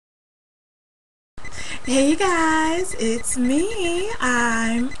Hey guys, it's me.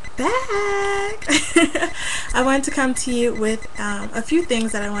 I'm back. I wanted to come to you with a few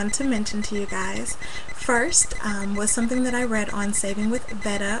things that I wanted to mention to you guys. First was something that I read on Saving with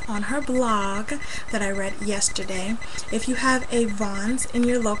Veta on her blog that I read yesterday. If you have a Vons in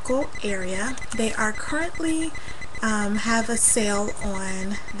your local area, they are currently have a sale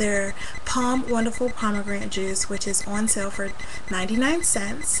on their Palm Wonderful Pomegranate Juice, which is on sale for 99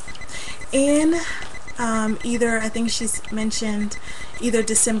 cents. In either, I think she's mentioned either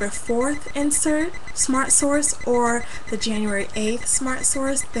December 4th insert Smart Source or the January 8th Smart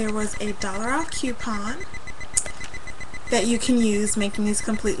Source, there was a $1 off coupon that you can use, making these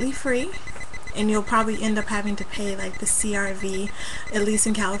completely free. And you'll probably end up having to pay like the CRV, at least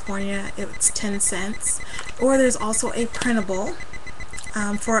in California it's 10 cents. Or there's also a printable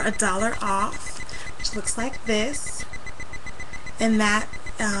for $1 off, which looks like this. And that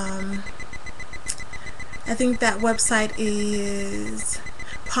I think that website is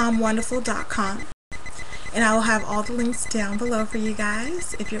palmwonderful.com, and I will have all the links down below for you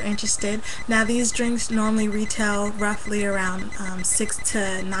guys if you're interested. Now these drinks normally retail roughly around $6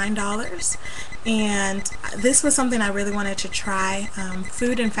 to $9, and this was something I really wanted to try.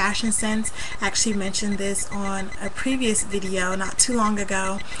 Food and Fashion Scents actually mentioned this on a previous video not too long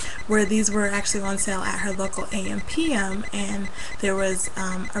ago, where these were actually on sale at her local AM/PM, and there was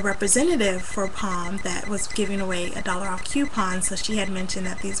a representative for Palm that was giving away a $1 off coupon, so she had mentioned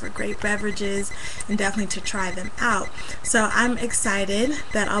that these were great beverages and definitely to try them out. So I'm excited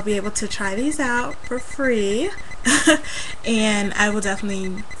that I'll be able to try these out for free and I will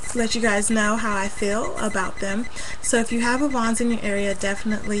definitely let you guys know how I feel about them. So if you have a Vons in your area,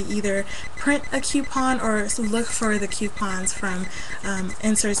 definitely either print a coupon or look for the coupons from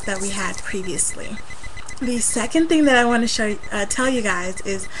inserts that we had previously. The second thing that I want to tell you guys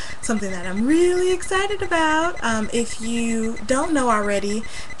is something that I'm really excited about. If you don't know already,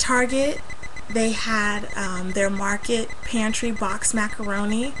 Target, they had their Market Pantry Box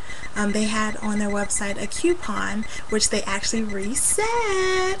Macaroni. They had on their website a coupon which they actually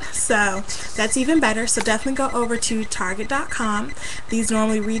reset, so that's even better. So definitely go over to target.com. These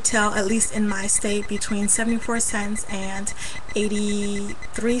normally retail, at least in my state, between 74 cents and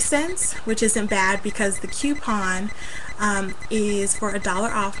 83 cents, which isn't bad because the coupon is for $1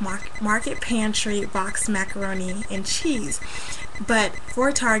 off Market Pantry Box Macaroni and Cheese. But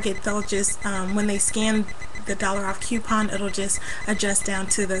for Target, they'll just, when they scan the $1 off coupon, it'll just adjust down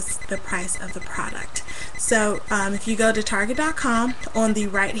to the price of the product. So if you go to target.com, on the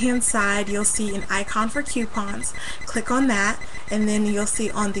right hand side you'll see an icon for coupons. Click on that, and then you'll see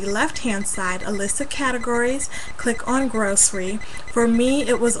on the left hand side a list of categories. Click on grocery. For me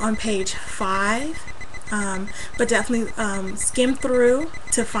it was on page 5. But definitely skim through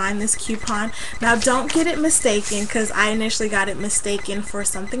to find this coupon. Now don't get it mistaken, because I initially got it mistaken for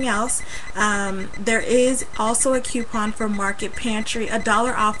something else. There is also a coupon for Market Pantry,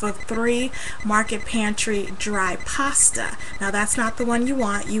 $1 off of 3 Market Pantry dry pasta. Now that's not the one you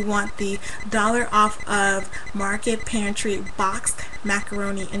want. You want the $1 off of Market Pantry boxed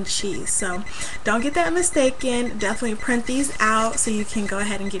macaroni and cheese. So don't get that mistaken. Definitely print these out so you can go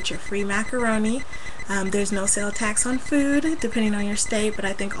ahead and get your free macaroni. There's no sales tax on food, depending on your state, but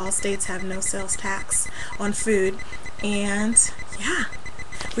I think all states have no sales tax on food. And yeah,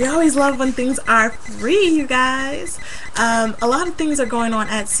 we always love when things are free, you guys. A lot of things are going on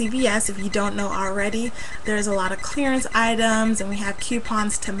at CVS. If you don't know already, there's a lot of clearance items, and we have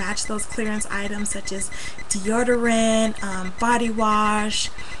coupons to match those clearance items, such as deodorant, body wash,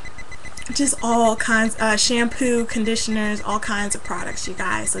 just all kinds, shampoo, conditioners, all kinds of products, you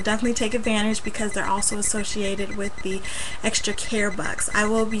guys. So definitely take advantage, because they're also associated with the extra care bucks. I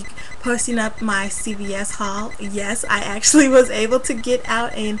will be posting up my CVS haul. Yes, I actually was able to get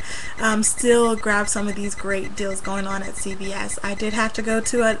out and still grab some of these great deals going on at CVS. I did have to go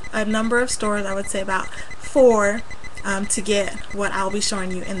to a number of stores, I would say about 4, to get what I'll be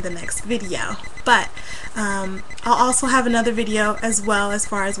showing you in the next video. But I'll also have another video as well as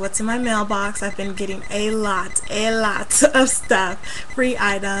far as what's in my mailbox. I've been getting a lot of stuff, free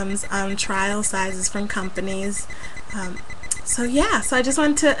items, trial sizes from companies. So yeah, so I just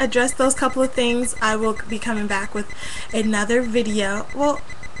wanted to address those couple of things. I will be coming back with another video. Well,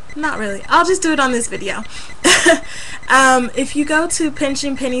 not really. I'll just do it on this video. If you go to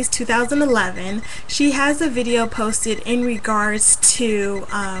Pinching Pennies 2011, she has a video posted in regards to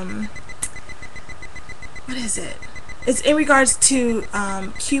what is it? It's in regards to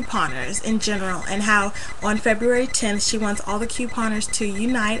couponers in general, and how on February 10th she wants all the couponers to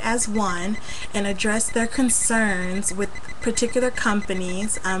unite as one and address their concerns with particular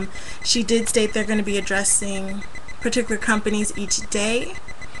companies. She did state they're going to be addressing particular companies each day.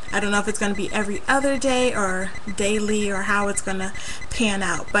 I don't know if it's going to be every other day or daily or how it's going to pan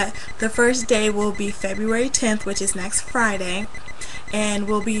out, but the first day will be February 10th, which is next Friday, and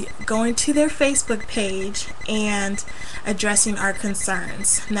we'll be going to their Facebook page and addressing our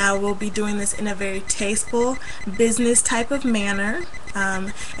concerns. Now, we'll be doing this in a very tasteful business type of manner,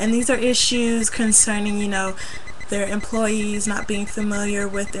 and these are issues concerning, their employees not being familiar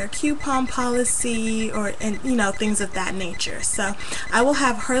with their coupon policy, or things of that nature. So I will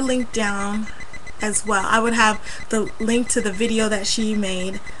have her link down as well. I would have the link to the video that she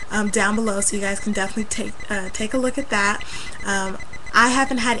made down below, so you guys can definitely take a look at that. I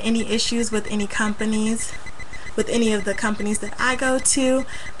haven't had any issues with any companies, with any of the companies that I go to,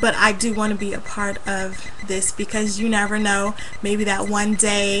 but I do want to be a part of this, because you never know, maybe that one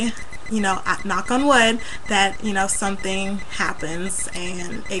day, knock on wood, that something happens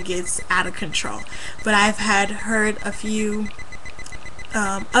and it gets out of control. But I've heard a few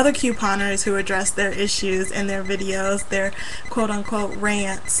other couponers who address their issues in their videos, their quote-unquote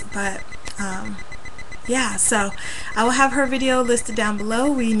rants. But yeah, so I will have her video listed down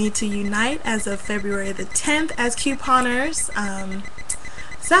below. We need to unite as of February the 10th as couponers.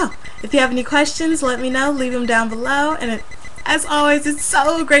 So if you have any questions, let me know, leave them down below. And as always, it's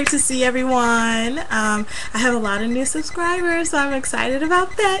so great to see everyone. I have a lot of new subscribers, so I'm excited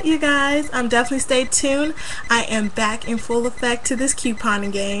about that, you guys. Definitely stay tuned. I am back in full effect to this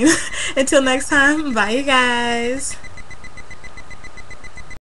couponing game. Until next time, bye, you guys.